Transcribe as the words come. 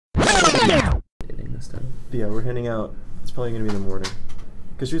This time. Yeah, we're handing out. It's probably going to be in the morning.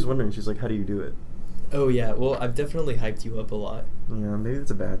 Because she was wondering, she's like, how do you do it? Oh, yeah. Well, I've definitely hyped you up a lot. Yeah, maybe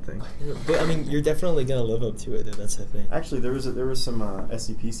that's a bad thing. But, I mean, you're definitely going to live up to it, though. That's the thing. Actually, there was some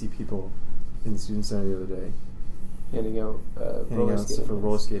SCPC people in the student center the other day. Handing out Stuff for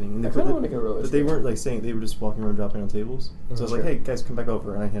roller skating. And I kind of want to go roller skating. But they weren't like saying, they were just walking around dropping on tables. So I was like, hey, guys, come back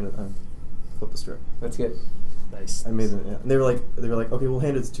over. And I flipped the strip. That's good. Nice. I made it. Yeah. And they were like, okay, we'll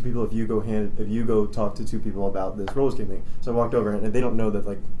hand it to two people if you go talk to two people about this roller skating thing. So I walked over, and they don't know that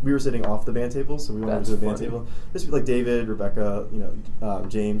like we were sitting off the band table, so we went over to the band table. This would be like David, Rebecca,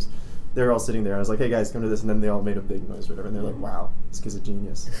 James. They're all sitting there. I was like, hey guys, come to this, and then they all made a big noise or whatever. And they're like, wow, this kid's a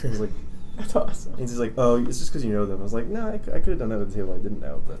genius. I was like, that's awesome. And he's like, oh, it's just because you know them. I was like, no, I could have done that at the table. I didn't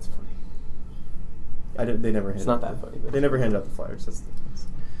know. But that's funny. They never. It's not that funny. But they never handed out the flyers. That's the difference.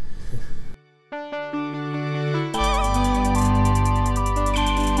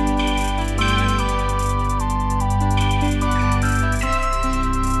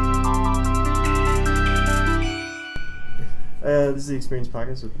 This is the Experience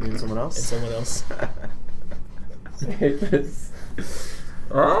Podcast with me and someone else. And someone else. Hey, Chris.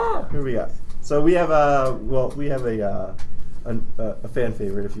 Who we got? So we have a fan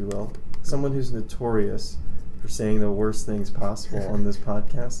favorite, if you will. Someone who's notorious for saying the worst things possible on this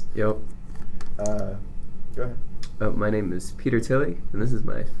podcast. Yep. Go ahead. My name is Peter Tilley, and this is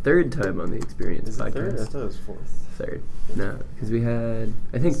my third time on the Experience Podcast. Third? I thought it was fourth. Third. No, because we had,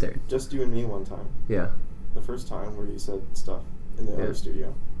 I think third. Just you and me one time. Yeah. The first time where you said stuff in the other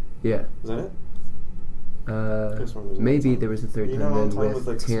studio. Yeah. Was that it? Maybe there was a third time then with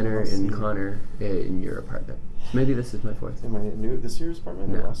like Tanner and Connor in your apartment. Maybe this is my fourth. Am I new this year's apartment?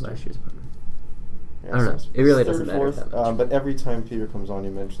 No, or last year's apartment. Yeah, I don't know. It really doesn't matter fourth, that much. But every time Peter comes on, he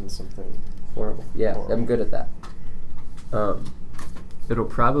mentions something horrible. Yeah, horrible. I'm good at that. It'll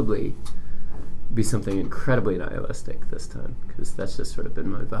probably be something incredibly nihilistic this time, because that's just sort of been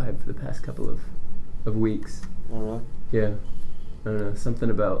my vibe for the past couple of weeks. Oh, really? Yeah. I don't know, something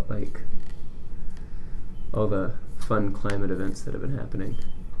about, like, all the fun climate events that have been happening.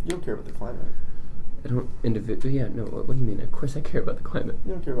 You don't care about the climate. I don't yeah, no, what do you mean? Of course I care about the climate.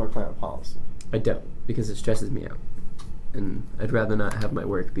 You don't care about climate policy. I don't, because it stresses me out. And I'd rather not have my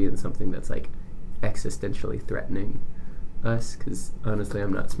work be in something that's, like, existentially threatening us, because honestly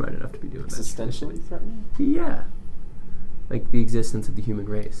I'm not smart enough to be doing that. Existentially threatening? Yeah. Like the existence of the human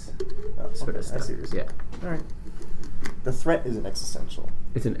race. Sort of stuff. I see what you're saying. Yeah. Alright. The threat isn't existential.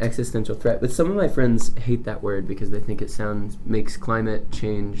 It's an existential threat. But some of my friends hate that word because they think it makes climate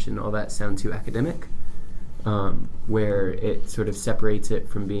change and all that sound too academic, where it sort of separates it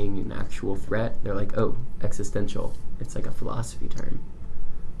from being an actual threat. They're like, oh, existential. It's like a philosophy term.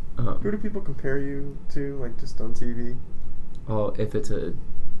 Who do people compare you to, like, just on TV? Well, if it's a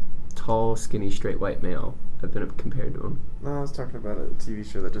tall, skinny, straight white male, I've been compared to him. No, I was talking about a TV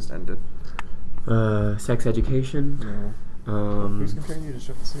show that just ended. Sex Education. No. Who's comparing you to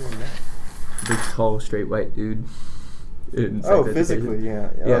Shut the Ceiling now? Big, tall, straight white dude. In oh, Sex physically,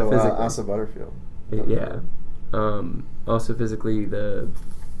 Education. yeah. Yeah, physically. Asa Butterfield. Yeah. Also physically I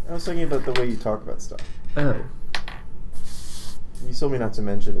was talking about the way you talk about stuff. Oh. You told me not to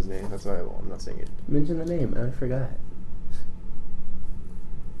mention his name, that's why I'm not saying it. Mention the name, I forgot.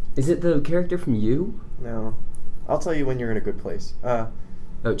 Is it the character from You? No. I'll tell you when you're in a good place. Oh,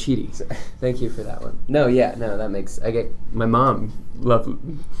 Chidi. Thank you for that one. No, that makes... My mom,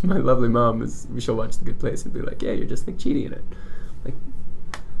 my lovely mom, she'll watch The Good Place and be like, yeah, you're just like Chidi in it. Like,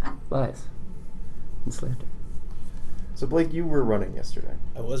 lies. And slander. So, Blake, you were running yesterday.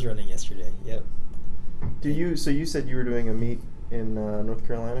 I was running yesterday, yep. So you said you were doing a meet in North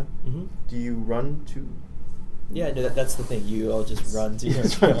Carolina? Mm-hmm. Do you run to... Yeah, no, that's the thing. You all just run to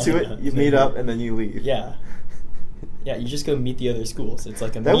North Carolina. Run to it, you meet up, and then you leave. Yeah. Yeah, you just go meet the other schools. It's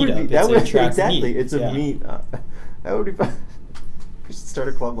like a that meetup. Exactly. Meet. It's a meet. That would be fun. We should start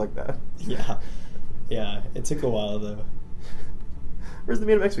a club like that. Yeah. Yeah, it took a while, though. Where's the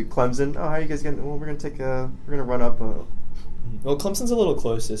meetup next week? Clemson? Oh, how are you guys getting... Well, we're going to run up... Well, Clemson's a little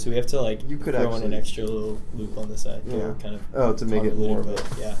closer, so we have to, like, throw in an extra little loop on the side. Yeah. Kind of... Oh, to make it more of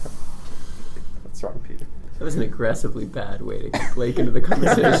a... Yeah. That's wrong, Peter. That was an aggressively bad way to get Blake into the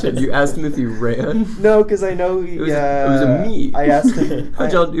conversation. You asked him if he ran. No, because I know he... It was a meet. I asked him...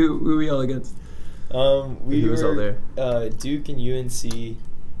 How'd y'all do? Who were we all against? We was all there. Duke and UNC,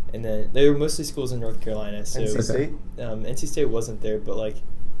 and then they were mostly schools in North Carolina. So NC State? NC State wasn't there, but like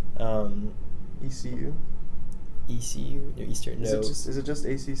ECU? ECU? No, Eastern. No. Is it just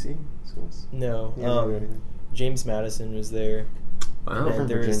ACC schools? No. James Madison was there. Wow, from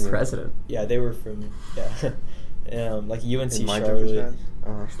there was Virginia. President. Yeah, they were from Like UNC In my Charlotte,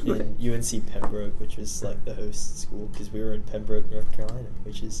 Jumpers and UNC Pembroke, which was like the host school because we were in Pembroke, North Carolina,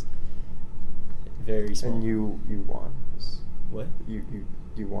 which is very small. And you won. What?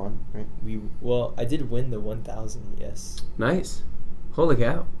 You won, right? I did win the 1,000. Yes. Nice. Holy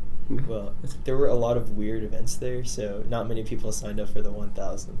cow. Well, there were a lot of weird events there, so not many people signed up for the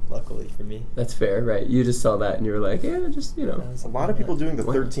 1,000. Luckily for me. That's fair, right? You just saw that and you were like, yeah, just A lot of people doing the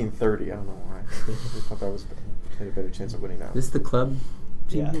 1330. I don't know why. I thought that had a better chance of winning that. This is the club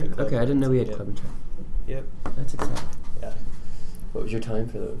team Yeah, here? the club Okay, I didn't know we had team, club and track. Yep. That's exciting. Yeah. What was your time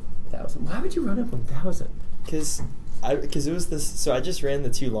for the 1,000? Why would you run up 1,000? Because it was this. So I just ran the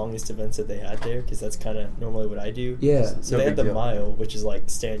 2 longest events that they had there because that's kind of normally what I do. Yeah. So No they had the big deal. mile, which is like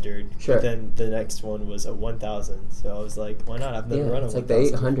standard. Sure. But then the next one was a 1,000. So I was like, why not? I've never run a 1,000. It's like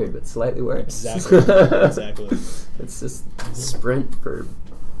the 800, before. but slightly worse. Exactly. Exactly. It's just sprint for,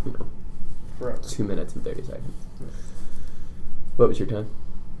 Forever. 2 minutes and 30 seconds. What was your time?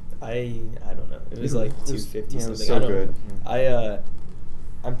 I don't know. It was like 250 it was something. so I don't good.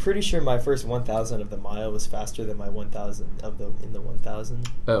 I'm pretty sure my first 1,000 of the mile was faster than my 1,000 in the 1,000.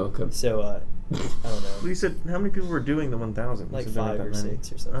 Oh, okay. So I don't know. Well, you said how many people were doing the 1,000? Like You said there 5 weren't or that many.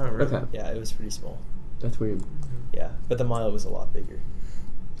 6 or something. Oh, really? Okay. Yeah, it was pretty small. That's weird. Yeah, but the mile was a lot bigger.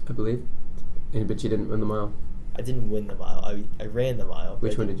 I believe. But you didn't win the mile. I didn't win the mile. I ran the mile. but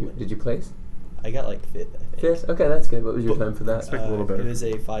Which I one didn't win. did you place? I got like 5th, I think. 5th? Okay, that's good. What was your But- time for that? Expect a little better. It was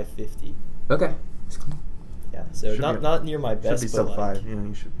a 550. Okay. Yeah, so Should not be- not near my best, Should be but sub like, 5.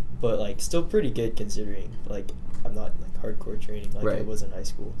 You should. but like still pretty good considering like I'm not like hardcore training like I Right. was in high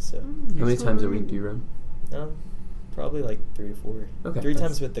school. So How many times a week do you run? probably like 3 or 4. Okay, 3 that's-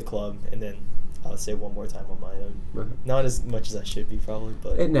 times with the club, and then I'll say one more time on my own. Okay. Not as much as I should be probably,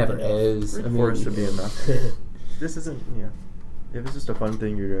 but It never enough. is. 3 I to 4 mean, should be enough. This isn't. Yeah. If it's just a fun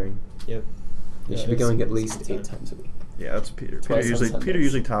thing you're doing. Yep. You Yeah, should be it was- going it at was a least good 8 time. times a week. Yeah, that's Peter. Twice on Peter Sundays.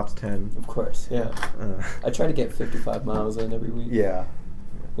 usually tops 10. Of course, yeah. Uh, I try to get 55 miles in every week. Yeah.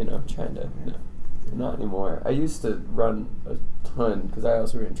 You know, trying to. Yeah. No, not anymore. I used to run a ton because I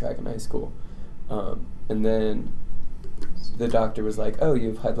also ran track in high school. And then the doctor was like, "Oh, you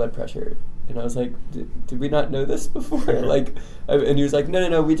have high blood pressure." And I was like, "Did we not know this before?" And he was like,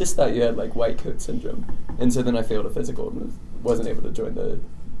 "No, we just thought you had like white coat syndrome." And so then I failed a physical and wasn't able to join the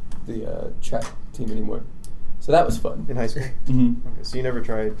track team anymore. So that was fun. In high school? Mm-hmm. Okay, so you never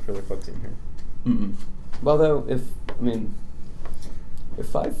tried for the club team here? Mm-mm. Well, though, if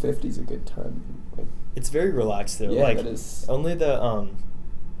 550 is a good time, like, It's very relaxed though. Yeah, like that is- only the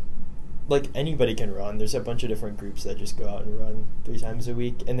like anybody can run. There's a bunch of different groups that just go out and run 3 times a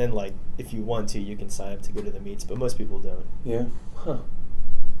week, and then like if you want to, you can sign up to go to the meets. But most people don't. yeah, huh?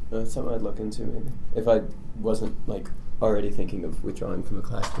 That's something I'd look into maybe if I wasn't like already thinking of withdrawing from a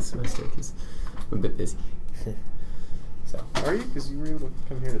class this semester because I'm a bit busy. So Are you? Because you were able to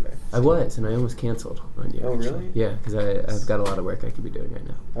come here today. I was, and I almost canceled on you. Oh, actually. really? Yeah, because I've got a lot of work I could be doing right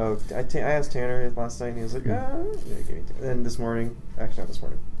now. Oh, I asked Tanner last night, and he was like, yeah, give me and then this morning, actually not this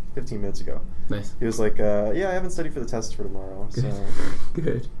morning, 15 minutes ago, Nice. he was like, yeah, I haven't studied for the test for tomorrow, so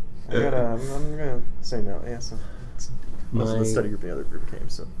Good. I'm gonna say no. Yeah, so most of My the study group and the other group came,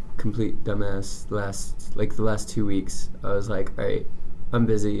 so. complete dumbass the last 2 weeks I was like, all right, I'm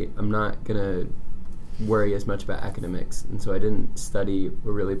busy, I'm not gonna worry as much about academics, and so I didn't study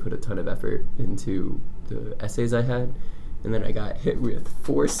or really put a ton of effort into the essays I had, and then I got hit with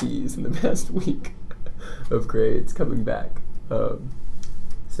 4 C's in the past week of grades coming back,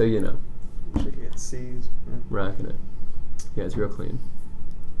 so you know, Tricky at C's. Yeah. rocking it. Yeah, it's real clean.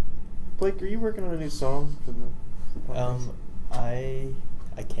 Blake, are you working on a new song for the podcast?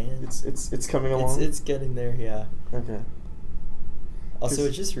 I can. It's coming along? It's getting there. Yeah. Okay. Also,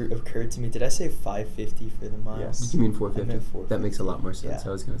 it just occurred to me. Did I say 550 for the mile? Yes. Did you mean I 450? meant 450. That makes a lot more sense. Yeah.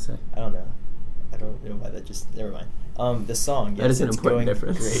 I was gonna say. I don't know. I don't know why that just. Never mind. The song. Yes, That is an it's important going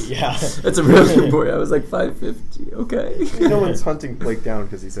difference. Great. Yeah. That's a really important. I was like 550. Okay. No one's hunting Blake down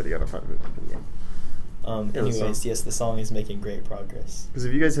because he said he got a 550. Yeah. the Anyways, song. yes, the song is making great progress. Because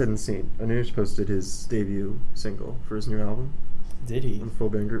if you guys hadn't seen, Anush posted his debut single for his new album Did he? on the full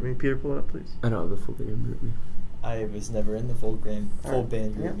band group me. Peter, pull it up, please. I don't have the full video group me. I was never in the full band Alright.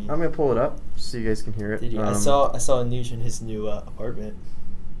 group. Yeah, meet. I'm gonna pull it up so you guys can hear it. Did he? I saw Anuj in his new apartment.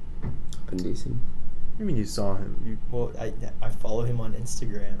 Up in DC. What do you mean you saw him? You. Well, I follow him on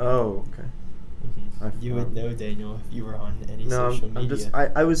Instagram. Oh, okay. Mhm. You would know Daniel if you were on any No, social I'm media. just.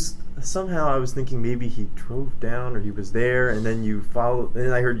 I was somehow I was thinking maybe he drove down or he was there, and then you followed. And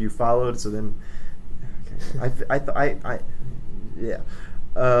then I heard you followed. So then, okay. Yeah.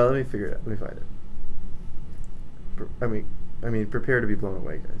 Let me figure it out. Let me find it. I mean, prepare to be blown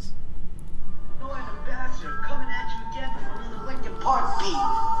away, guys. Ambassador coming at Part B.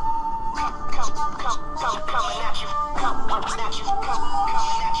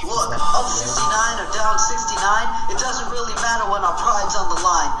 Look, up 69 or down 69, it doesn't really matter when our pride's on the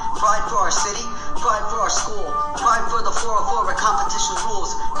line. Pride for our city, pride for our school, pride for the 404 where competition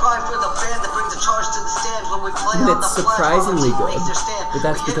rules, pride for the band that brings the charge to the stands when we play on the It's flag. surprisingly good, but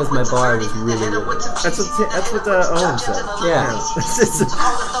that's because my bar was really, really good. That's what Owen said. Yeah.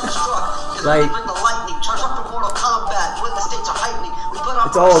 Like, Like-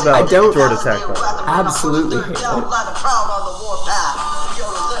 It's all about I don't- Georgia Tech, though. Absolutely hate it.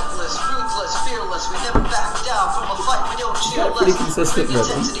 He's got a pretty consistent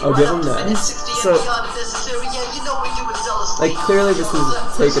rhythm. I'll give him that. So- Like, clearly this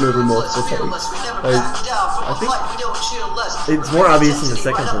was taken over multiple takes. Like, I think it's more obvious in the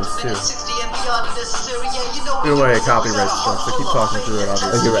second verse, too. In a way, it copyrights stuff, so keep talking through it,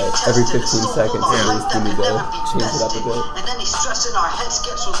 obviously. Like, you're right. Every 15 seconds, Yeah. at least, you need to change it up a bit. And any stress in our heads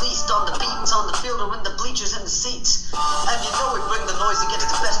gets released on the beatings on the field or in the bleachers and the seats. And you know we bring the noise against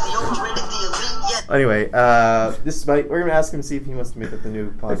the best, the overrated, the elite. Yet Anyway, this might we're gonna ask him to see if he wants to make up the new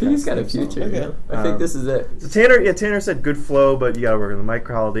podcast. I think he's got a theme song. future. You know? I think this is it. So Tanner said good flow, but you gotta work on the mic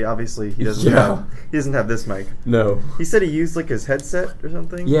quality. Obviously, he doesn't Yeah. have this mic. No. He said he used like his headset or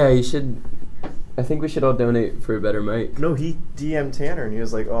something. Yeah, you should. I think we should all donate for a better mic. No, he DM'd Tanner and he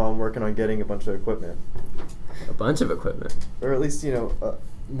was like, "Oh, I'm working on getting a bunch of equipment, A bunch of equipment. or at least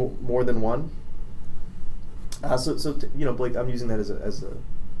more than one." Blake, I'm using that as a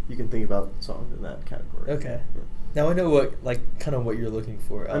you can think about songs in that category. Okay. Yeah. Now I know what you're looking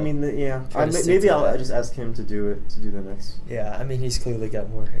for. I mean, try to stick maybe to I'll that. just ask him to do the next. Yeah, I mean, he's clearly got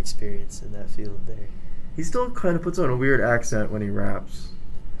more experience in that field there. He still kind of puts on a weird accent when he raps.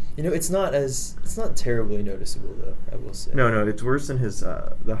 You know, it's not terribly noticeable though, I will say. No, it's worse than his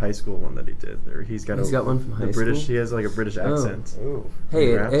the high school one that he did. He's got one from high British. school? He has like a British Oh. accent. Oh. Hey,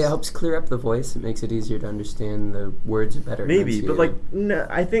 He it raps. helps clear up the voice. It makes it easier to understand. The words are better. Maybe, but enunciated. no,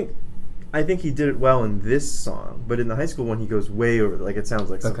 I think he did it well in this song. But in the high school one, he goes way over. Like it sounds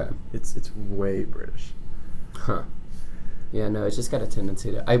like something. Okay. It's way British. Huh. Yeah, no, it's just got a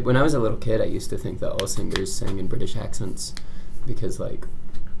tendency to. When I was a little kid, I used to think that all singers sang in British accents because, like,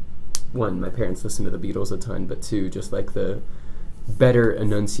 one, my parents listened to the Beatles a ton, but two, just like the better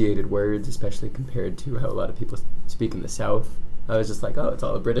enunciated words, especially compared to how a lot of people speak in the South. I was just like, oh, it's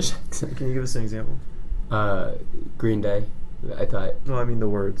all a British accent. Can you give us an example? Green Day. I thought, No, I mean the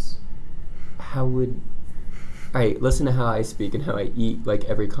words. how would. Alright, listen to how I speak and how I eat, like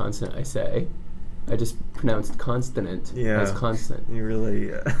every consonant I say. I just pronounced consonant as constant. You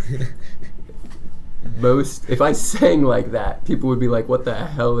really. If I sang like that, people would be like, what the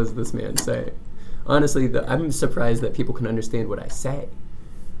hell is this man saying? Honestly, I'm surprised that people can understand what I say.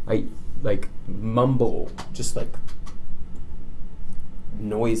 I, like, mumble, just, like,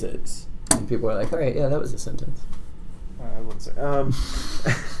 noises. And people are like, alright, yeah, that was a sentence. I wouldn't say.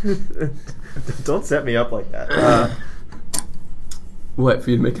 Don't set me up like that. What, for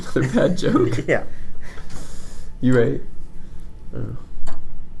you to make another bad joke? Yeah. You right?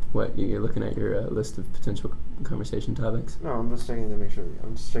 What, you're looking at your list of potential conversation topics? No, I'm just checking to make sure.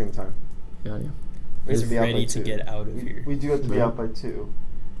 I'm just checking the time. Yeah. We have He's to be out by ready to 2. get out of here. We do have to be Really? out by 2.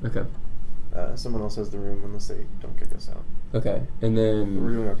 Okay. Someone else has the room unless they don't kick us out. Okay, and then...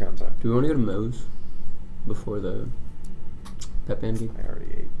 We're doing our count time. Do we want to go to Moe's before the Pep Band gig? I already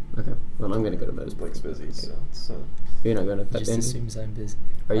ate. Okay. Well, I'm going to go to Moe's. Blake's busy, so it's, You're not going to He Pep just Band gig? assumes I'm busy.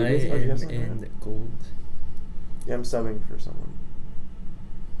 Are you busy? I Oh, you am have something? in gold. yeah, I'm subbing for someone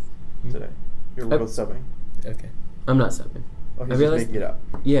Hmm? today. We're Oh. both subbing. Okay. I'm not subbing. Oh, I he's just realized- making it up.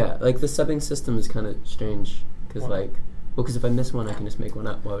 Yeah, like the subbing system is kind of strange because, Why? because if I miss one, I can just make one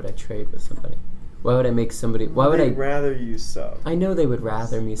up. Why would I trade with somebody? Why would I make somebody? Why would They'd I? rather you sub. I know they would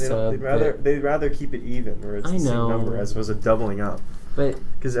rather me They don't- sub. They'd rather keep it even, where it's I the same know. number as opposed to doubling up. But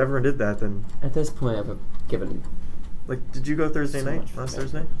Because everyone did that. Then, at this point, I've given. like, did you go Thursday So night? much Last for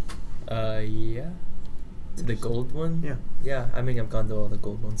Thursday? Yeah. To the gold one? Yeah. Yeah, I mean, I've gone to all the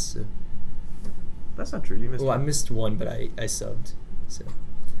gold ones, so. That's not true. You missed. Well, I one. missed one, but I subbed, so.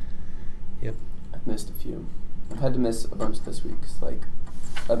 Yep. I've missed a few. I've had to miss a bunch this week 'cause, like,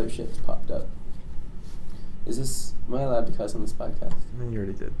 other shit's popped up. Am I allowed to cuss on this podcast? You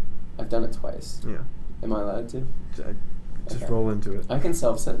already did. I've done it twice. Yeah. Am I allowed to? Just Okay. roll into it. I can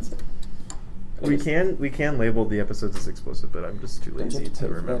self-censor. I We just- can label the episodes as explicit, but I'm just too Don't you lazy have to to pay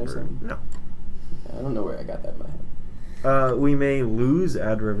for that or remember. something? No. I don't know where I got that in my head. We may lose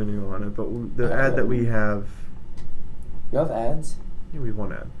ad revenue on it, but the ad that we have, You have ads? we have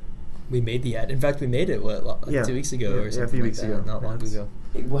one ad. We made the ad. In fact, we made it, Yeah. 2 weeks ago Yeah, or a something few like weeks that, ago. not long That's- ago.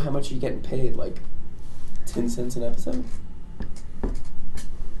 Well, how much are you getting paid? Like 10 cents an episode?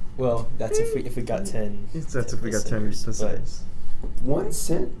 Well, that's if we got 10. That's if we got 10 listeners, but listeners. 1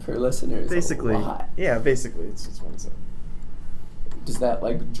 cent per listener is Basically, a lot. yeah. Basically, it's just 1 cent. Does that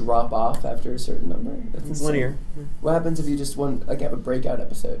like drop off after a certain number? That's It's insane. linear. What happens if you just want like have a breakout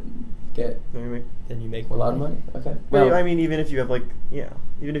episode? Get Then you make a more lot of money. Okay. Well, I mean, even if you have like,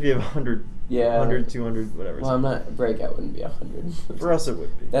 even if you have 100, yeah, 100, 200, whatever. Well, I'm not. Breakout wouldn't be 100. For us, it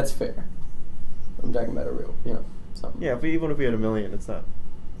would be. That's fair. I'm talking about a real, something. Yeah, even if we had 1 million, it's not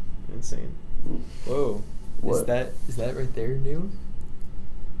insane. Whoa. What? Is that right there new?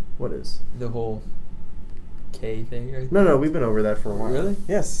 What is? The whole K thing right No, we've been over that for a while. Really?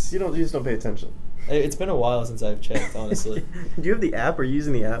 Yes, you just don't pay attention. It's been a while since I've checked, honestly. Do you have the app? Are you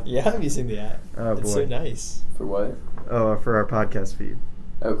using the app? Yeah, I'm using the app. Oh, It's so boy. nice. For what? Oh, for our podcast feed.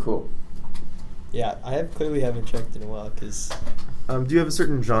 Oh, cool. Yeah, I clearly haven't checked in a while because Do you have a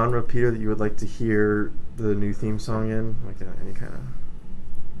certain genre, Peter, that you would like to hear the new theme song in? Like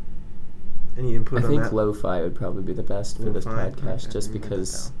any input I on think that? lo-fi would probably be the best for this Lo-fi? podcast, Okay, just let me write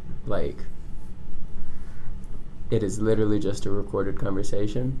because, that like, it is literally just a recorded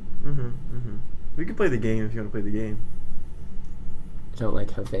conversation. We could play the game if you want to play the game. I don't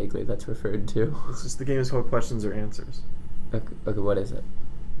like how vaguely that's referred to. It's just the game is called questions or answers. Okay, what is it?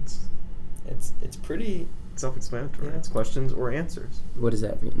 it's pretty. Self-explanatory. Yeah. It's questions or answers. What does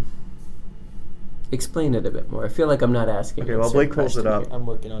that mean? Explain it a bit more. I feel like I'm not asking. Okay, a while certain Blake pulls it question up, here. I'm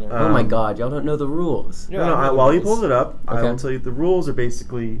working on it. Oh my Um, God, y'all don't know the rules. No, I know the while he rules. pulls it up, I Okay. will tell you the rules are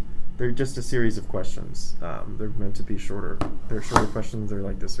basically they're just a series of questions. They're meant to be shorter. They're shorter questions. They're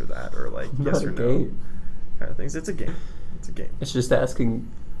like this or that, or like yes Not or a no game. kind of things. It's a game. It's just asking.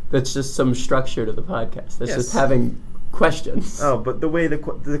 That's just some structure to the podcast. That's Yes. just having questions. Oh, but the way the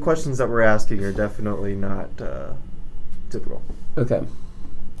questions that we're asking are definitely not typical. Okay.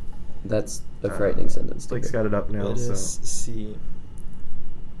 That's a frightening sentence. to Blake's hear. got it up now. Let So us see.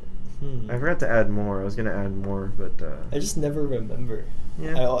 I forgot to add more. I was gonna add more, but I just never remember.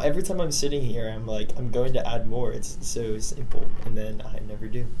 yeah. Every time I'm sitting here, I'm like, I'm going to add more. It's so simple, and then I never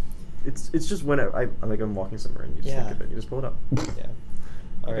do. It's just when I'm walking somewhere and you just Yeah. think of it, you just pull it up. Yeah.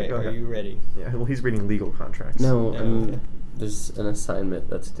 All right, Go are ahead. you ready? Yeah. Well, he's reading legal contracts. No, No, okay. there's an assignment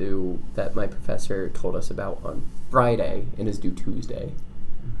that's due that my professor told us about on Friday and is due Tuesday,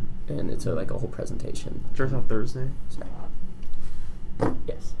 and it's like a whole presentation. Starts on Thursday. Sorry.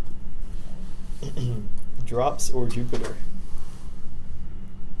 Yes. Drops or Jupiter?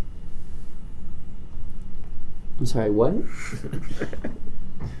 I'm sorry. What?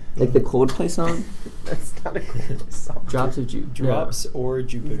 Like the Coldplay song? That's not a cool song. Drops of Jupiter. Drops or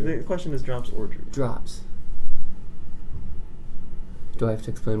Jupiter? The question is drops or Jupiter. Drops. Do I have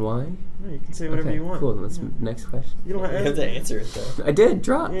to explain why? No, you can say whatever Okay, you want. cool. Then let's Yeah. next question. You don't You have to answer it though. I did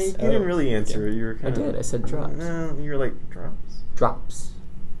drops. Yeah, you Oh, didn't really answer. okay. You were kind of. did, I said drops. No, you were like drops. Drops.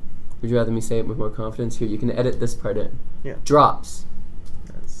 Would you rather me say it with more confidence? Here, you can edit this part in. Yeah. Drops.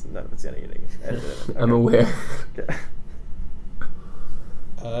 That's none of it's editing. I'm aware. Okay.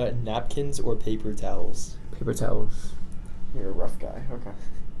 Napkins or paper towels? Paper towels. You're a rough guy. Okay.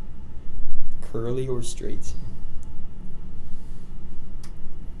 Curly or straight?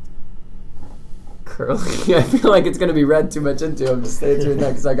 Curly. I feel like it's going to be read too much into. I'm just answering that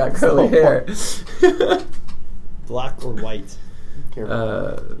because I got curly hair. Black or white?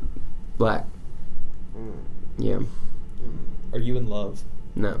 Careful. Black. Mm. Yeah. Mm. Are you in love?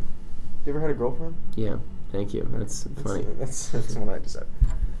 No. You ever had a girlfriend? Yeah. Thank you. That's funny. That's what I just said.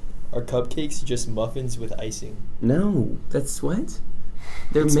 Are cupcakes just muffins with icing? No. That's what?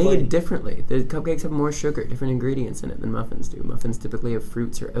 They're Explain. made differently. The cupcakes have more sugar, different ingredients in it than muffins do. Muffins typically have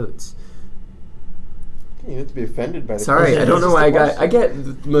fruits or oats. You have to be offended by the Sorry, question. I don't It's know just why a I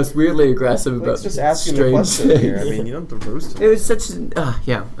get the most weirdly aggressive about Let's just ask him the strange question here. I things. mean, you don't have to roast him. It was such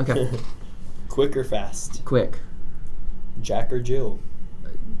yeah, okay. Quick or fast? Quick. Jack or Jill?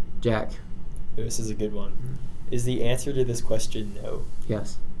 Jack. This is a good one. Is the answer to this question no?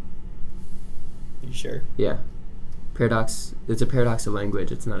 Yes. You sure? Yeah. Paradox. It's a paradox of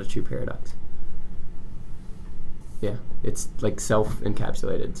language. It's not a true paradox. Yeah. It's like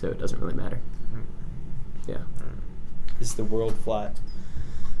self-encapsulated, so it doesn't really matter. Yeah. Is the world flat?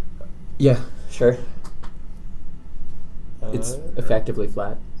 Yeah, sure. It's Uh, effectively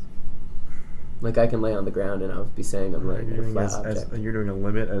flat. Like I can lay on the ground and I'll be saying I'm laying You're at a doing, flat as, object. you're doing a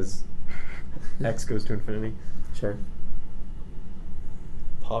limit as x goes to infinity. Sure.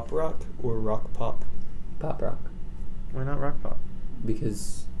 Pop rock or rock pop? Pop rock. Why not rock pop?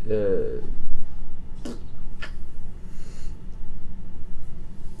 Because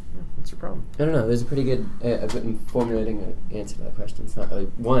What's your problem? I don't know. There's a pretty good. I've been formulating an answer to that question. It's not really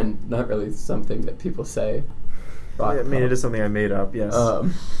not really something that people say. rock I mean, pop. it is something I made up. Yes.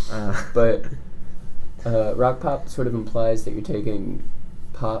 But rock pop sort of implies that you're taking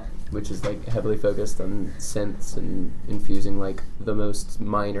pop, which is like heavily focused on synths and infusing like the most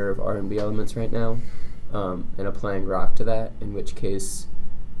minor of R&B elements right now, and applying rock to that, in which case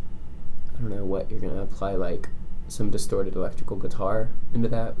I don't know what you're going to apply, like some distorted electrical guitar into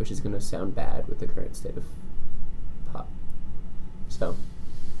that, which is going to sound bad with the current state of pop. So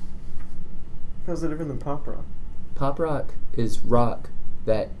how's it different than pop rock? pop rock is rock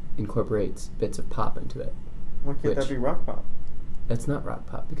that incorporates bits of pop into it. Why can't that be rock pop? That's not rock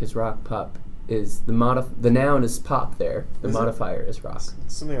pop, because rock pop is the noun is pop there. The Is it? modifier is rock.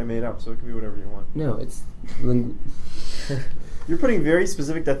 It's something I made up, so it can be whatever you want. No, it's You're putting very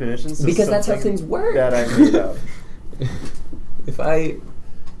specific definitions to because that's how something things work. that I made up. If I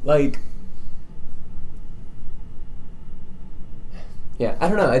like, yeah, I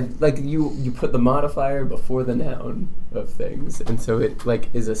don't know. You put the modifier before the noun of things, and so it like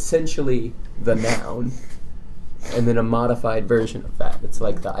is essentially the noun, and then a modified version of that. It's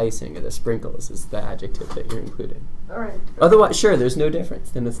like the icing or the sprinkles is the adjective that you're including. All right. Otherwise, sure, there's no difference.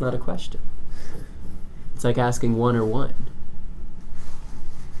 Then it's not a question. It's like asking one or one.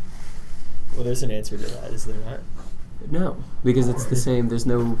 Well, there's an answer to that, is there not? No, because it's the same. There's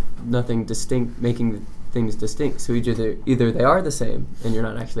nothing distinct making things distinct. So either they are the same, and you're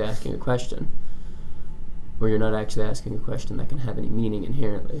not actually asking a question, or you're not actually asking a question that can have any meaning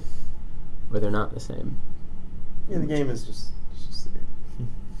inherently, or they're not the same. Yeah, the game is just the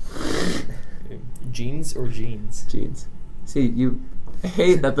game. Jeans or jeans? Jeans. See, you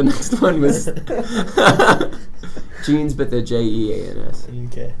hate that the next one was jeans, but the JEANS.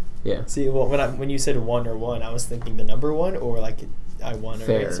 Okay. Yeah. See, well, when you said one or one, I was thinking the number one, or like I won a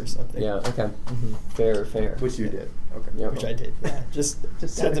Fair. race or something. Yeah. Okay. Mm-hmm. Fair. Which you did. Okay. Yeah. Which I did. Yeah. Just had to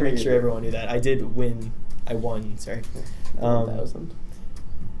saying make you sure did. everyone knew that. I did win. I won. Sorry. 1,000.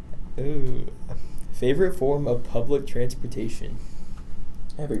 Ooh. Favorite form of public transportation?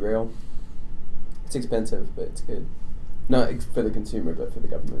 Heavy rail. It's expensive, but it's good. Not for the consumer, but for the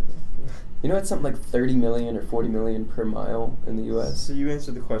government. You know, it's something like 30 million or 40 million per mile in the U.S. So you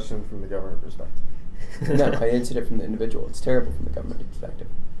answered the question from the government perspective. No, I answered it from the individual. It's terrible from the government perspective.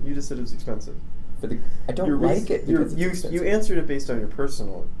 You just said it was expensive. I don't Your like it because you it's expensive. you answered it based on your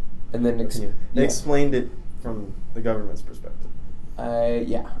personal And then opinion. They yeah. explained it from the government's perspective.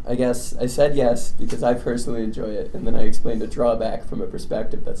 I guess I said yes because I personally enjoy it, and then I explained a drawback from a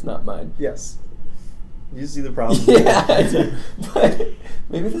perspective that's not mine. Yes. You see the problem? Yeah, I do. But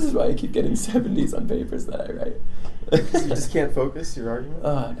maybe this is why I keep getting 70s on papers that I write. You just can't focus your argument?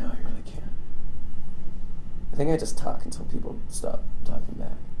 Oh, no, I really can't. I think I just talk until people stop talking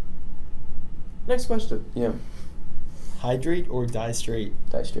back. Next question. Yeah, Hydrate or die straight?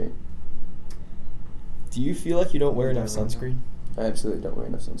 die straight. Do you feel like you don't wear enough Die right now. sunscreen? I absolutely don't wear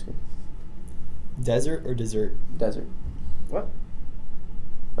enough sunscreen. Desert or dessert? Desert. What?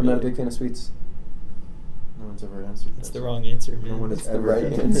 I'm not a big fan of sweets. No one's ever answered That's desert. the wrong answer, man. No one has It's the ever right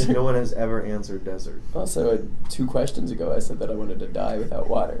answer. No one has ever answered desert. Also, 2 questions ago, I said that I wanted to die without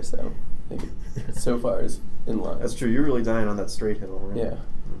water, so I think it so far is in line. That's true. You're really dying on that straight hill, right? Yeah.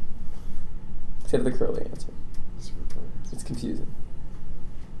 Except for the curly answer. That's a good point. It's confusing.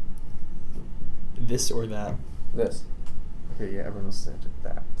 This or that? This. Okay, yeah, everyone else has answered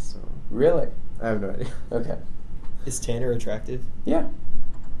that, so Really? I have no idea. Okay. Is Tanner attractive? Yeah.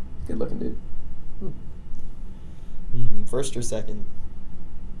 Good looking dude. First or second?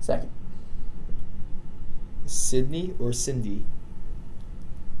 Second. Sydney or Cindy?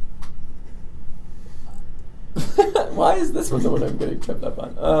 Why is this one the one I'm getting tripped up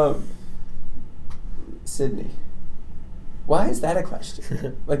on? Sydney. Why is that a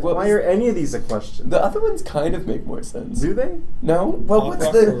question? Like, what? Why are any of these a question? The other ones kind of make more sense. Do they? No. Well, Pop what's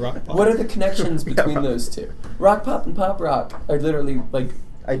rock the? or rock pop? What are the connections Yeah, between rock. those two? Rock pop and pop rock are literally like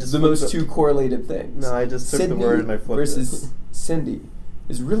I just the flipped most the- two correlated things. No, I just took the Sydney word and I flipped versus it. Cindy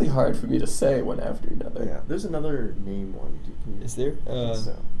is really hard for me to say one after another. Yeah, there's another name one. Can you- Is there? I think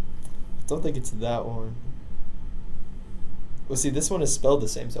so. I don't think it's that one. Well, see, this one is spelled the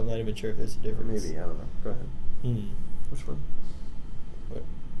same, so I'm not even sure if there's a difference. Maybe, I don't know. Go ahead. Which one? What?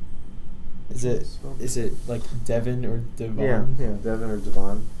 Is it like Devon or Devon? Yeah, Devon or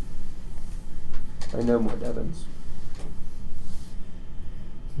Devon. I know more Devons.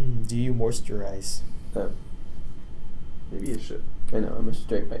 Do you moisturize? No. Maybe you should. I know, I'm a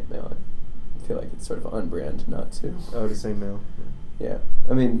straight white male. I feel like it's sort of on brand not to. Oh, to say no. Yeah.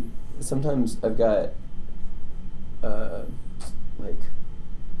 I mean, sometimes I've got, like,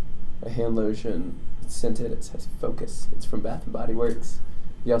 a hand lotion. It's scented. It says Focus. It's from Bath and Body Works.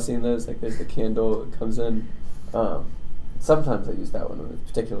 Y'all seen those? Like, there's the candle. It comes in Sometimes I use that one when it's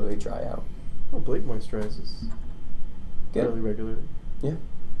particularly dry out. Oh, Blake moisturizes Good. fairly regularly. Yeah.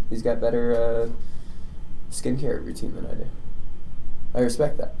 He's got better skincare routine than I do. I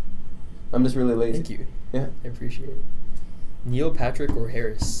respect that. I'm just really lazy. Thank you. Yeah. I appreciate it. Neil, Patrick, or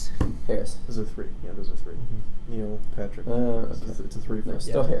Harris? Harris. Those are 3. Yeah, those are 3. Mm-hmm. Neil, Patrick. Okay. It's a 3 for No, us.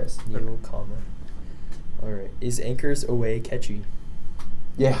 still Harris. Neil, comma. All right. Is Anchors Away catchy?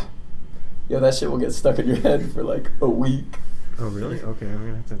 Yeah. Yo, that shit will get stuck in your head for like a week. Oh, really? Okay, I'm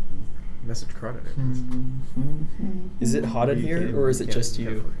going to have to message Crowd at it. Is it hot in here, or is it just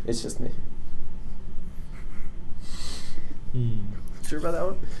you? It's just me. Sure about that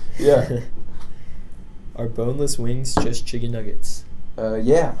one? Yeah. Are boneless wings just chicken nuggets?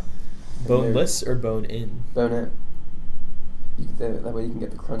 Yeah. Boneless or bone in? Bone in. That way you can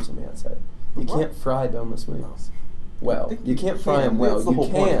get the crunch on the outside. You What? can't fry boneless wings. Well, you can't fry them That's well. the You whole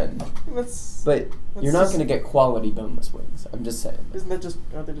can, point. but you're not just- going to get quality boneless wings. I'm just saying. Isn't that just,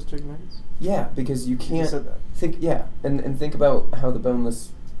 aren't they just chicken nuggets? Yeah, because you You can't said that. think. Yeah, and think about how the boneless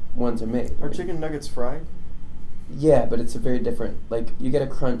ones are made. I Are mean, chicken nuggets fried? Yeah, but it's a very different. Like you get a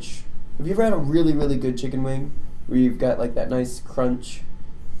crunch. Have you ever had a really really good chicken wing where you've got like that nice crunch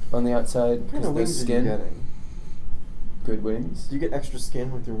on the outside? What kind 'cause of the wings are you skin? getting? Good wings. Do you get extra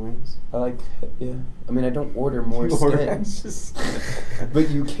skin with your wings? I like. Yeah. I mean, I don't order more You order skin. extras. But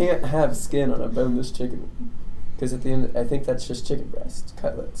you can't have skin on a boneless chicken, because at the end, I think that's just chicken breast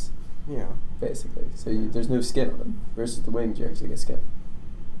cutlets, Yeah. basically. So there's no skin on them. Versus the wings, you actually get skin.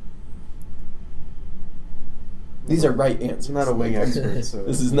 These are right answers. I'm not a wing expert, so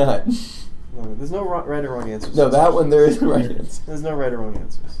This is not. No, there's no right or wrong answers. No, that one there is a right answer. There's no right or wrong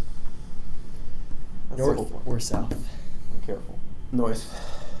answers. That's the whole North point. or south? Be careful. North.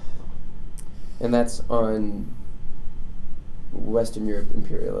 And that's on Western Europe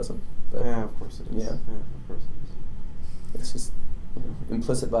imperialism. But Yeah, of course it is. Yeah. Of course it is. it's just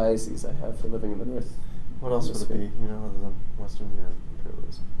implicit biases I have for living in the North. What else would it be, Hemisphere. other than Western Europe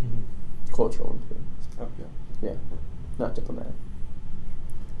imperialism? Mm-hmm. Cultural imperialism. Oh, yeah. Yeah, not diplomatic.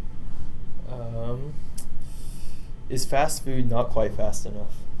 Is fast food not quite fast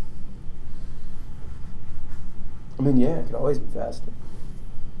enough? I mean, yeah, it could always be faster.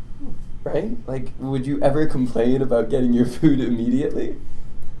 Right? Like, would you ever complain about getting your food immediately?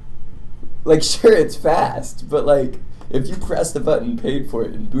 Like, sure, it's fast, but like, if you pressed the button, paid for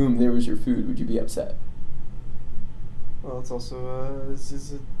it, and boom, there was your food, would you be upset? Well, it's also,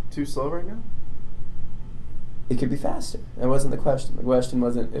 is it too slow right now? It could be faster. That wasn't the question. The question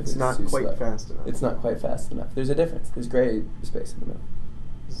wasn't if It's not too quite slow. fast enough. It's not quite fast enough. There's a difference. There's gray space in the middle.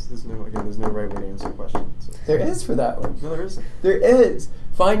 There's no right way to answer the question. So. There is for that one. No, there isn't. There is.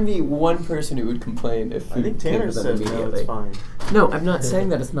 Find me one person who would complain if food I think came Tanner to them said no, immediately. it's fine. No, I'm not saying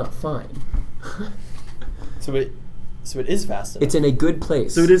that it's not fine. So it is fast enough. It's in a good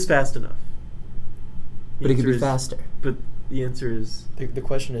place. So it is fast enough. The But it could answer be is- faster. But the answer is The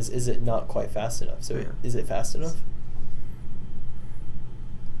question is it not quite fast enough? So Yeah. is it fast enough?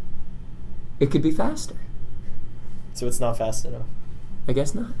 It could be faster. So it's not fast enough. I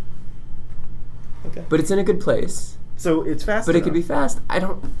guess not. Okay. But it's in a good place. so it's fast. But it could be enough. fast. I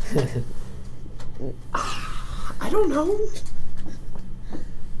don't know.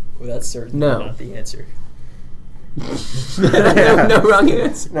 Well, that's certainly No. not the answer. no wrong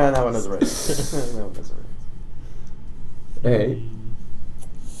answer. No, that one is right. That one is right. Hey.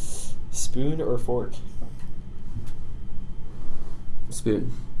 Spoon or fork?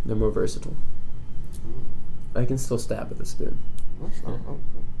 Spoon. They're more versatile. I can still stab with a spoon.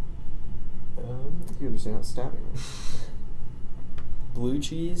 You understand how stabbing is. Blue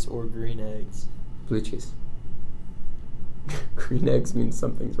cheese or green eggs? Blue cheese. Green eggs means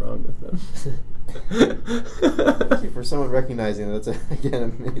something's wrong with them. Thank you for someone recognizing that. That's again a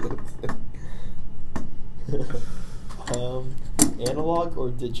made up thing. Analog or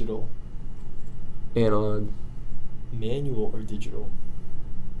digital? Analog. Manual or digital?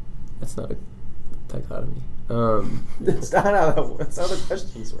 That's not a dichotomy. That's not how the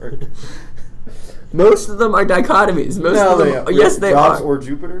questions work. Most of them are dichotomies. Most of them, yes, they Jobs are. or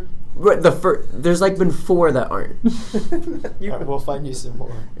Jupiter. But there's like been 4 that aren't. You Alright, we'll find you some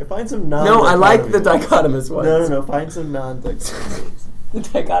more. find some non. No, I like the dichotomous ones. No. Find some non-dichotomous ones. The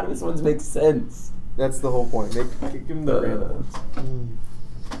dichotomous ones make sense. That's the whole point. Give them the random ones.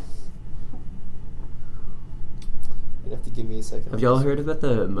 You'd have to give me a second. Have y'all heard about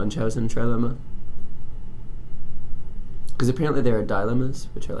the Munchausen trilemma? Because apparently there are dilemmas,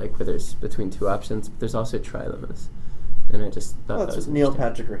 which are like where there's between 2 options, but there's also trilemmas. And I just thought Oh, that that's was Neil interesting.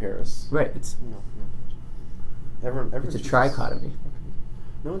 Patrick or Harris. Right, it's No. Everyone it's a chooses- trichotomy.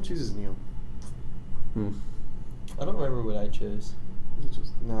 No one chooses Neil. Hmm. I don't remember what I chose.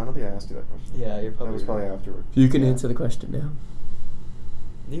 No, I don't think I asked you that question. Yeah, you're probably That was probably right. afterward. You can Yeah. answer the question now.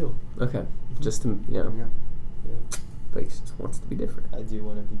 Neil. Okay. Mhm. Just to, yeah. Yeah. Yeah, Blake just wants to be different. I do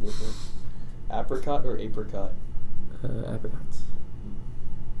want to be different. Apricot or apricot? Apricots.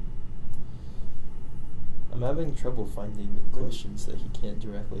 I'm having trouble finding questions that he can't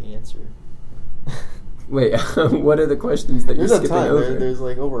directly answer. Wait, what are the questions that There's you're a skipping ton. over? There's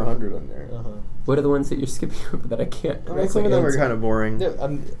like over 100 on there. Uh-huh. What are the ones that you're skipping over that I can't I mean, directly some of them are answer? kind of boring.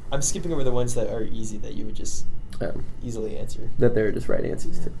 No, I'm skipping over the ones that are easy that you would just easily answer. That they're just right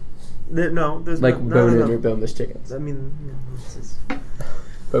answers to. No, there's Like no, bone-in no. or boneless chickens. I mean, it's just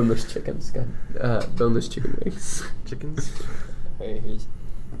Boneless chickens. God. Boneless chicken wings. chickens. Alright, here's.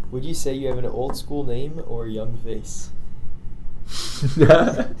 Would you say you have an old school name or a young face? Is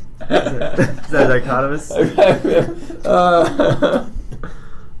that dichotomous?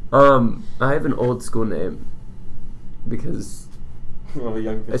 I have an old school name because You don't have a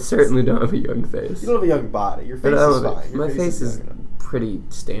young face. I certainly don't have a young face. You don't have a young body. Your But face I is don't have fine. a- Your my face is young enough. pretty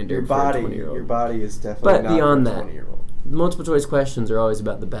standard Your for a body. 20-year-old. Your body is definitely But not beyond for a that, 20-year-old. multiple choice questions are always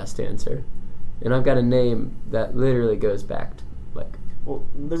about the best answer, and I've got a name that literally goes back to like. Well,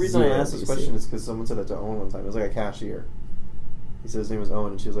 the reason I Zero asked this BC. question is because someone said that to Owen one time. It was like a cashier. He said his name was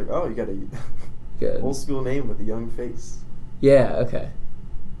Owen, and she was like, "Oh, you got a Good. old school name with a young face." Yeah. Okay.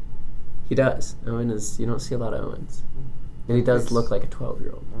 He does. Owen is. You don't see a lot of Owens, and he does Face. look like a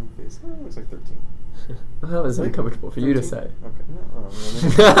 12-year-old. Young face. Oh, looks like 13. Well, that was Like uncomfortable for you to 13? say. Okay. No,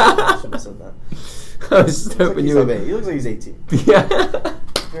 maybe I shouldn't have said that. I was just Looks like hoping he's you of would. age. He looks like he's 18. Yeah.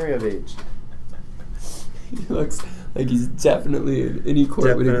 Very of age. He looks like he's definitely, in any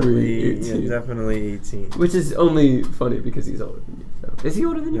court would agree, 18. Definitely 18. Which is only funny because he's older than you. So. Is he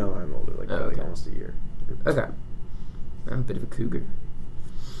older than you? No, I'm older, like, Oh, like okay. almost a year. Okay. I'm a bit of a cougar.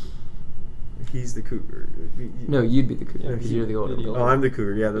 He's the cougar. No, you'd be the cougar Yeah, because you're the older you're the one. Oh, I'm the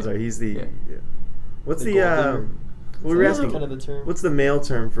cougar. Yeah, that's right. He's the. Yeah. Yeah. What's The the? golden- What were we Is that asking? kind of the term? What's the male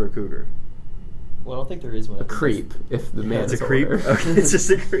term for a cougar? Well, I don't think there is one. A I think creep, if the man It's is a creep. older. Okay, it's just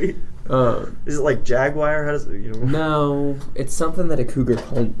a creep. Is it like jaguar? How does it? You know? No, it's something that a cougar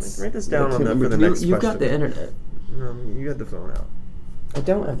hunts. Write this down I on can't the- for the remember. next You've got the question. internet. You got the phone out. I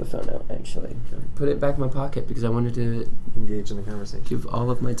don't have the phone out, actually. Okay. Put it back in my pocket because I wanted to Engage in the conversation. give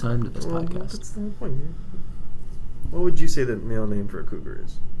all of my time to this Well, podcast. That's the whole point. Yeah. What would you say the male name for a cougar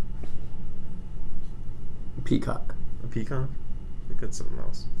is? Peacock. A peacock? I think that's something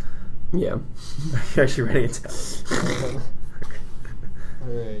else. Yeah. You're actually writing it down.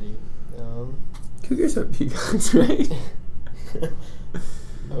 Alrighty. Cougars are peacocks, right?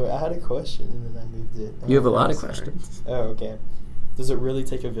 Oh, I had a question and then I moved it. You have a lot of sorry. questions. Oh, okay. Does it really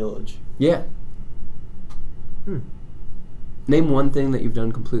take a village? Yeah. Name one thing that you've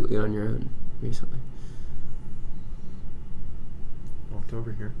done completely on your own recently. Walked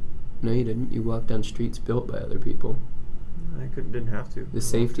over here. No, you didn't. You walked down streets built by other people. I didn't have to. The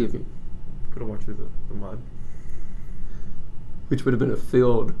safety of you, Could have walked through the mud. which would have been a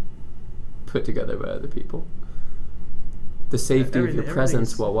field put together by other people. The safety of your everything- presence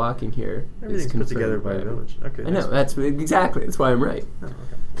everything's- while walking here is Everything's put together confirmed by a everyone. village. Okay. I know, nice. that's exactly, that's why I'm right. Oh,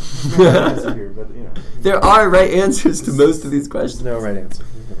 okay. No right answer here, but you know. There are right answers to most of these There's questions. no right answer.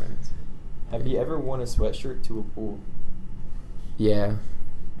 There's no right answer. Have you ever worn a sweatshirt to a pool? Yeah.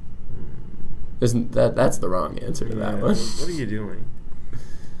 Isn't that's the wrong answer to that Yeah, one. What are you doing?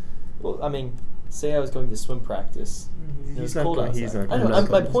 Well, I mean, say I was going to swim practice. and it was cold outside. He's not I going. know.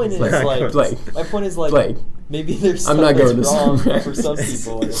 My point is like. Blake. My point is like. Blake. Maybe there's I'm stuff not going that's to wrong swim for some practice.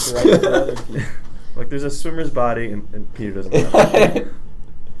 people and it's right for other people. Look, there's a swimmer's body, and Peter doesn't have it.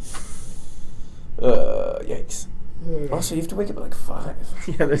 Yikes. Also, you have to wake up at like 5.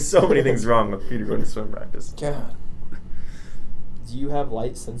 Yeah, there's so many things wrong with Peter going to swim practice. God. Do you have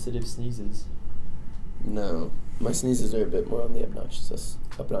light sensitive sneezes? No. My sneezes are a bit more on the obnoxious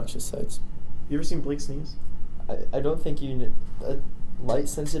sides. You ever seen Blake sneeze? I don't think light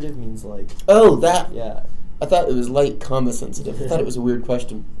sensitive means like. Oh, that. Yeah. I thought it was light, comma sensitive. I thought it was a weird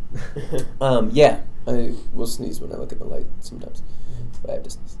question. Yeah. I will sneeze when I look at the light sometimes. But I have to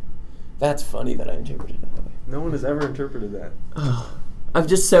sneeze. That's funny that I interpreted it that way. No one has ever interpreted that. Oh,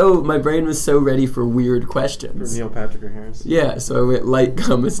 my brain was so ready for weird For questions. Neil Patrick or Harris. Yeah, so I went light,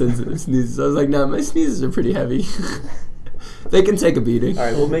 comma sensitive sneezes. I was like, nah, my sneezes are pretty heavy. They can take a beating. All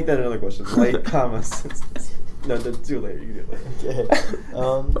right, we'll make that another question. Light, comma, sensitive. No, do it later. You can do it later.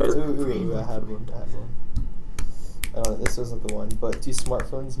 Okay. I had one. This wasn't the one, but do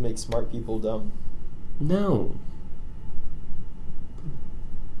smartphones make smart people dumb? No.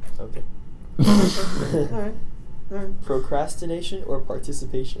 Okay. All right. Procrastination or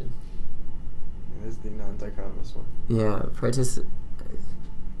participation? This is the non-dichotomous one. Yeah,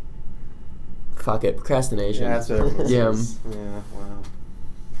 fuck it, procrastination. Yeah, that's what everyone Yeah. says. Yeah, wow.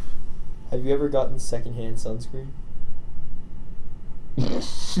 Have you ever gotten secondhand sunscreen?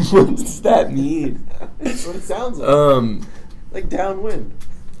 What does that mean? That's what it sounds like. Like downwind.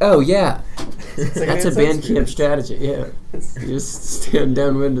 Oh yeah, Secondhand that's a band sunscreen. camp strategy. Yeah, you just stand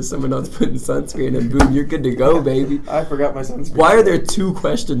downwind to someone else putting sunscreen, and boom, you're good to go, baby. I forgot my sunscreen. Why are there 2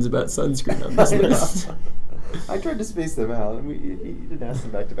 questions about sunscreen on this I know. list? I tried to space them out, and you didn't ask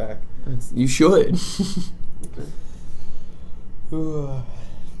them back to back. You should.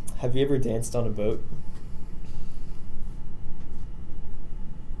 Have you ever danced on a boat?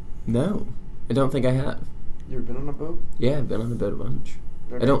 No, I don't think I have. You ever been on a boat? Yeah, I've been on a boat a bunch.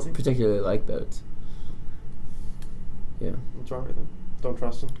 No I don't dancing? particularly like boats. Yeah. What's wrong with them? Don't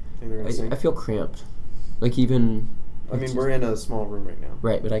trust them? Think they're gonna sink? I feel cramped. Like even. I mean, we're in a small room right now.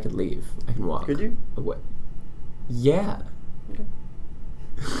 Right, but I could leave. I can walk. Could you? Away. Yeah. Okay.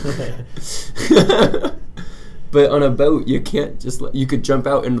 But on a boat, you can't just. You could jump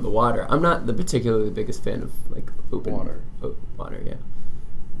out into the water. I'm not the particularly biggest fan of like open Water. Water, yeah.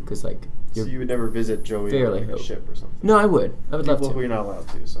 Because like. So you would never visit Joey on fairly like a hope. ship or something? No, I would. I would love Well, to. you're not allowed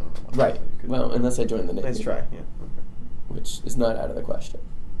to, so I don't know. why Right. you could. Well, unless I join the Navy. Nice try, yeah. Okay. Which is not out of the question.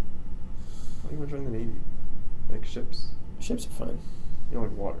 Why do you want to join the Navy? Like ships? Ships are fine. You don't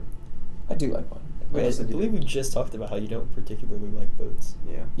like water? I do like water. Wait, Yes, I I do. believe we just talked about how you don't particularly like boats,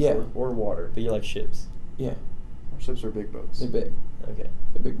 Yeah. Yeah. Or water. but you like ships. Yeah, Ships are big boats. they're big. Okay,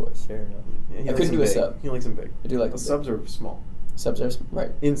 They're big boys. fair enough. Yeah, he I likes couldn't them do a big. sub. He likes them big. I do like them Subs big. are small. Subs are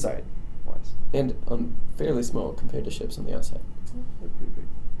right, Inside wise. and fairly small compared to ships on the outside. They're pretty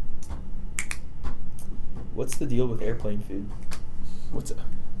big. What's the deal with airplane food? What's up?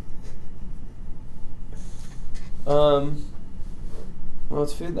 Well,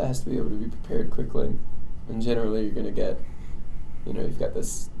 it's food that has to be able to be prepared quickly, and generally you're gonna get, you've got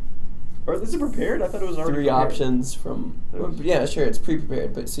this Or is it prepared? I thought it was already 3 prepared. options from. Well, yeah, sure, it's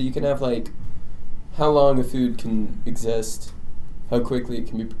pre-prepared, but so you can have like how long a food can exist, how quickly it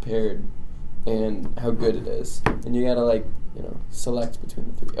can be prepared, and how good it is, and you gotta like select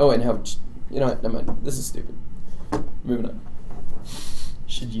between the 3. Oh, and how never mind. This is stupid. Moving on.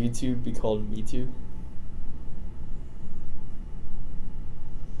 Should YouTube be called MeToo?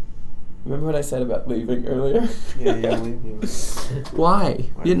 Remember what I said about leaving earlier? Yeah, leave. Why?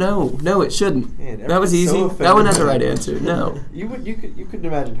 Why? No, it shouldn't. Man, that was everyone's easy. so That one has a offended. right answer. No. You couldn't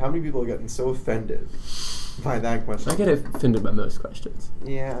imagine how many people have gotten so offended by that question. I get offended by most questions.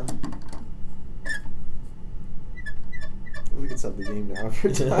 Yeah. We can sub the game now if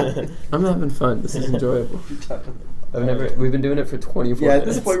you're done. I'm having fun. This is enjoyable. If you're done. We've been doing it for 24 Yeah, at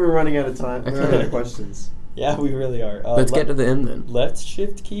minutes. this point we're running out of time. We're running out Okay. of questions. Yeah, we really are. Let's get to the end then. Left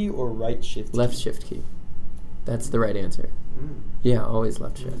shift key or right shift Left key? shift key. That's the right answer. Mm. Yeah, always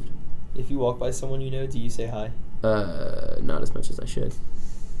left shift. If you walk by someone you know, do you say hi? Not as much as I should.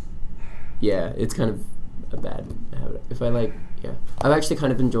 Yeah, it's kind of a bad habit. If I I've actually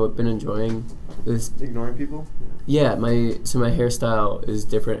kind of been enjoying this. Ignoring people? Yeah, my hairstyle is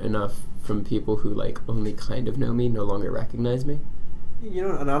different enough from people who like only kind of know me, no longer recognize me. You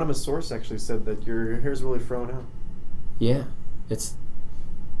know, an anonymous source actually said that your hair's really thrown out. Yeah, that's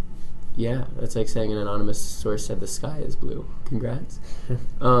like saying an anonymous source said the sky is blue. Congrats.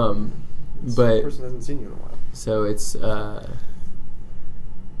 This But person hasn't seen you in a while. so it's a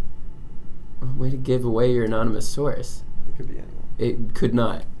way to give away your anonymous source. It could be anyone. It could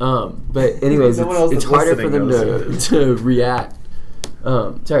not. But anyways, No one else it's that's harder for them listening to react.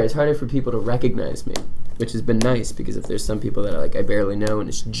 It's harder for people to recognize me, which has been nice because if there's some people that I barely know and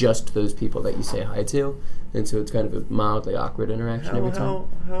it's just those people that you say hi to, and so it's kind of a mildly awkward interaction every time.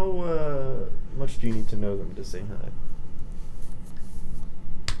 How much do you need to know them to say hi?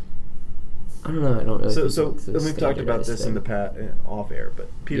 I don't know. I don't really. So think it's a and we've talked about standardized this in the thing. off air, but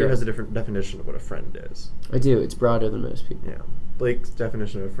Peter Yeah. has a different definition of what a friend is. I do. It's broader than most people. Yeah, Blake's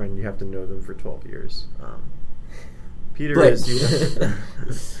definition of a friend: you have to know them for 12 years. Peter Blake.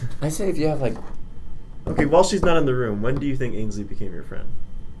 is. I say if you have like. Okay, while she's not in the room, when do you think Ainsley became your friend?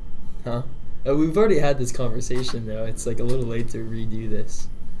 Huh? We've already had this conversation, though. It's like a little late to redo this.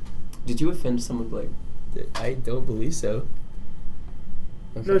 Did you offend someone, Blake? I don't believe so.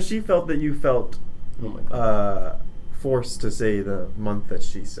 Okay. No, she felt that you felt Oh my god. forced to say the month that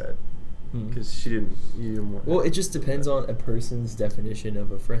she said because she didn't. You didn't want. Well, it just depends on a person's definition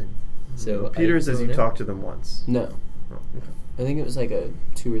of a friend. So Peter I says don't you know. talked to them once. No. Oh, okay. I think it was like a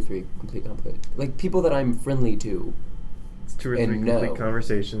 2 or 3 complete conflict. Like people that I'm friendly to. It's 2 or And 3 no. complete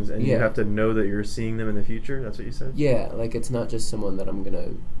conversations, and you Yeah. have to know that you're seeing them in the future. That's what you said. Yeah, like it's not just someone that I'm gonna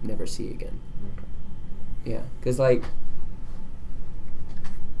never see again. Okay. Yeah, because, like,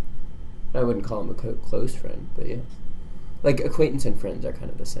 I wouldn't call him a close friend, but yeah. Like, acquaintance and friends are kind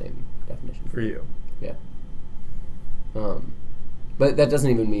of the same definition. For you. Yeah. But that doesn't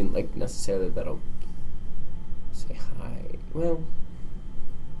even mean, like, necessarily that I'll say hi. Well,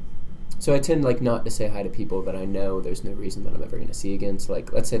 so I tend, like, not to say hi to people that I know there's no reason that I'm ever going to see again. So,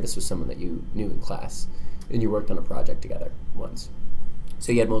 like, let's say this was someone that you knew in class, and you worked on a project together once.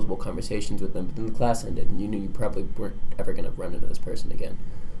 So you had multiple conversations with them, but then the class ended, and you knew you probably weren't ever going to run into this person again.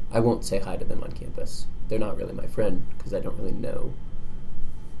 I won't say hi to them on campus. They're not really my friend, because I don't really know.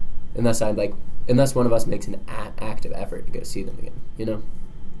 Unless one of us makes an active effort to go see them again, you know?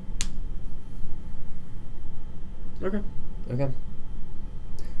 Okay.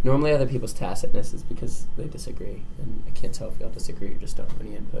 Normally other people's tacitness is because they disagree, and I can't tell if y'all disagree or just don't have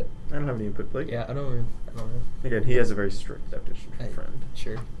any input. I don't have any input, Blake. Yeah, I don't know. Again, he has a very strict definition for friend.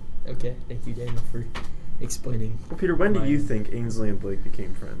 Sure. Okay, thank you, Daniel, for explaining. Well, Peter, when do my- you think Ainsley and Blake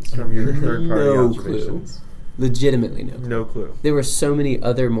became friends? From your third-party No observations. clue. Legitimately no clue. No clue. There were so many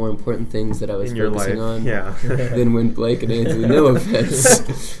other more important things that I was In your focusing life, on yeah. than when Blake and Ainsley, no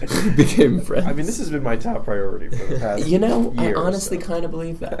offense, became friends. I mean, this has been my top priority for the past You know, I year or honestly so. kind of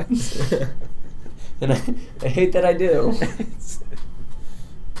believe that. And I hate that I do.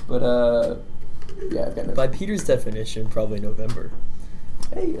 But, yeah, I've got no... By Peter's definition, probably November.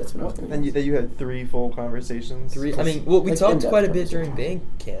 Hey, that's what I was thinking. Then you had 3 full conversations? We Like talked in-depth quite a bit conversation. during band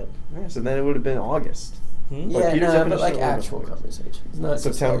camp. Yeah, so then it would have been August. Yeah, Peter's no, but definition like of actual August. conversations. Not just,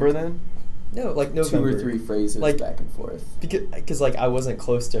 September like, then? No, like 2 November. or 3 phrases Like- back and forth. Because like, I wasn't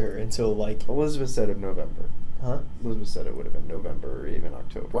close to her until, like... Elizabeth said of November. Huh? Elizabeth said it would have been November or even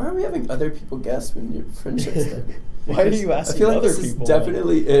October. Why are we having other people guess when your friendship started? Why are you asking I feel like other this people? is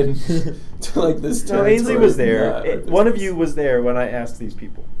definitely in to like this. No, Ainsley was there. territory. One of you was there when I asked these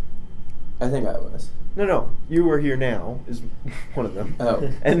people. I think I was. No, you were here now, is one of them. Oh,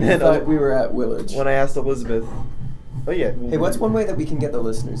 And I then thought we were at Willage. when I asked Elizabeth, oh yeah. Hey, what's one way that we can get the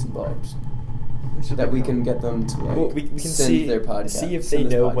listeners involved? That we can get them to like Well, we can send see their podcast. see if send they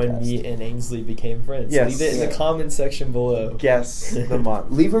this know when podcast. me and Ainsley became friends. Yes. Leave it in Yeah. the comment section below. guess the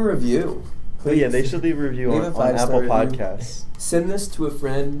month. Leave a review. But yeah, they please. should leave a review Leave on a 5-star Apple review. Podcasts. Send this to a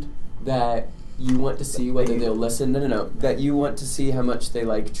friend that you want to see whether they'll listen. No. That you want to see how much they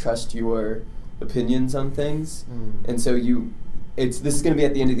like trust your opinions on things. And so this is going to be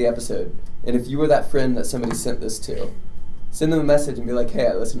at the end of the episode. And if you were that friend that somebody sent this to, send them a message and be like, hey,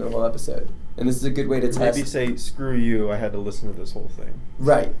 I listened to the whole episode. And this is a good way to test. Maybe say, screw you, I had to listen to this whole thing.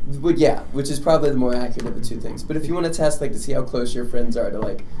 Right. But yeah, which is probably the more accurate of the two things. But if you want to test, like, to see how close your friends are to,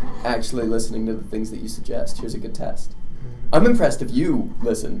 like, actually listening to the things that you suggest, here's a good test. I'm impressed if you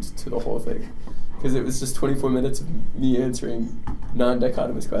listened to the whole thing. Because it was just 24 minutes of me answering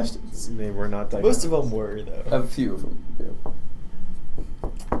non-dichotomous questions. They were not dichotomous. Most of them were though. A few of them,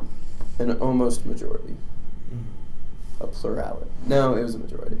 yeah. An almost majority. A plurality. No, it was a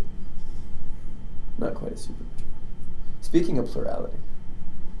majority. Not quite a super majority. Speaking of plurality,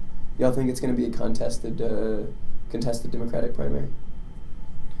 y'all think it's going to be a contested Democratic primary?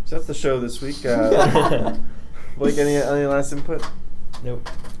 So that's the show this week. Blake, any last input? Nope.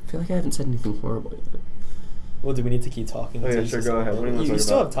 I feel like I haven't said anything horrible yet. Well, do we need to keep talking? Oh yeah, until you sure, say go ahead. something? What do you want to You talk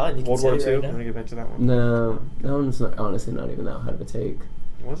still about? have time. You World can War say II? it right Want now. to get back to that one? No, that one's not, honestly not even that hard of a take.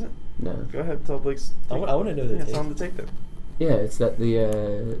 Was it? No. Go ahead, tell Blake's I want to know the Yeah, take. tell him the take then. Yeah, it's that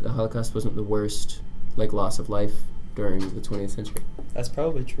the Holocaust wasn't the worst loss of life during the 20th century. That's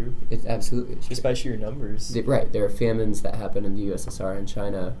probably true. It absolutely is. Just by sheer numbers. Right, there are famines that happened in the USSR and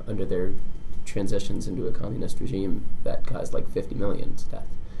China under their transitions into a communist regime that caused like 50 million deaths.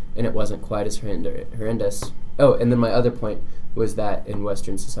 And it wasn't quite as horrendous. Oh, and then my other point was that in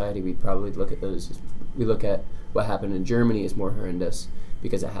Western society we probably look at what happened in Germany as more horrendous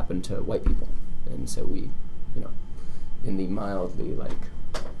because it happened to white people. And so we, in the mildly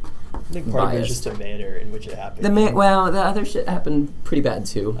I think part of it is biased. just a manner in which it happened. The other shit happened pretty bad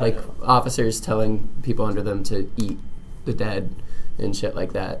too. I Like know. officers telling people under them to eat the dead and shit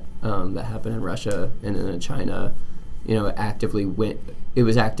like that. That happened in Russia and in China. It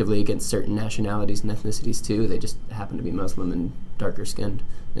was actively against certain nationalities and ethnicities too. They just happened to be Muslim and darker skinned.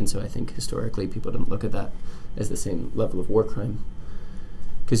 And so I think historically people didn't look at that as the same level of war crime.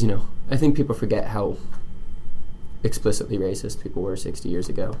 Because, I think people forget how explicitly racist people were 60 years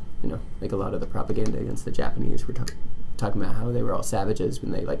ago. Like a lot of the propaganda against the Japanese were talking about how they were all savages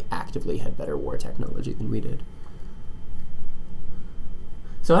when they like actively had better war technology than we did.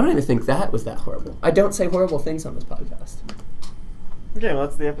 So I don't even think that was that horrible. I don't say horrible things on this podcast. Okay, well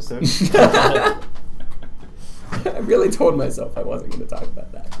that's the episode. I really told myself I wasn't going to talk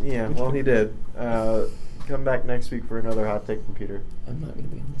about that. Yeah, well he did. come back next week for another hot take from Peter. I'm not going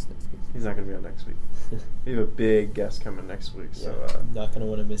to be on this next week. He's not going to be on next week. We have a big guest coming next week, so not gonna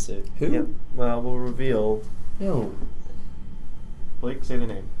want to miss it. Who? yeah. Well, we'll reveal. No. Blake, say the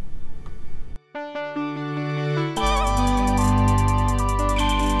name.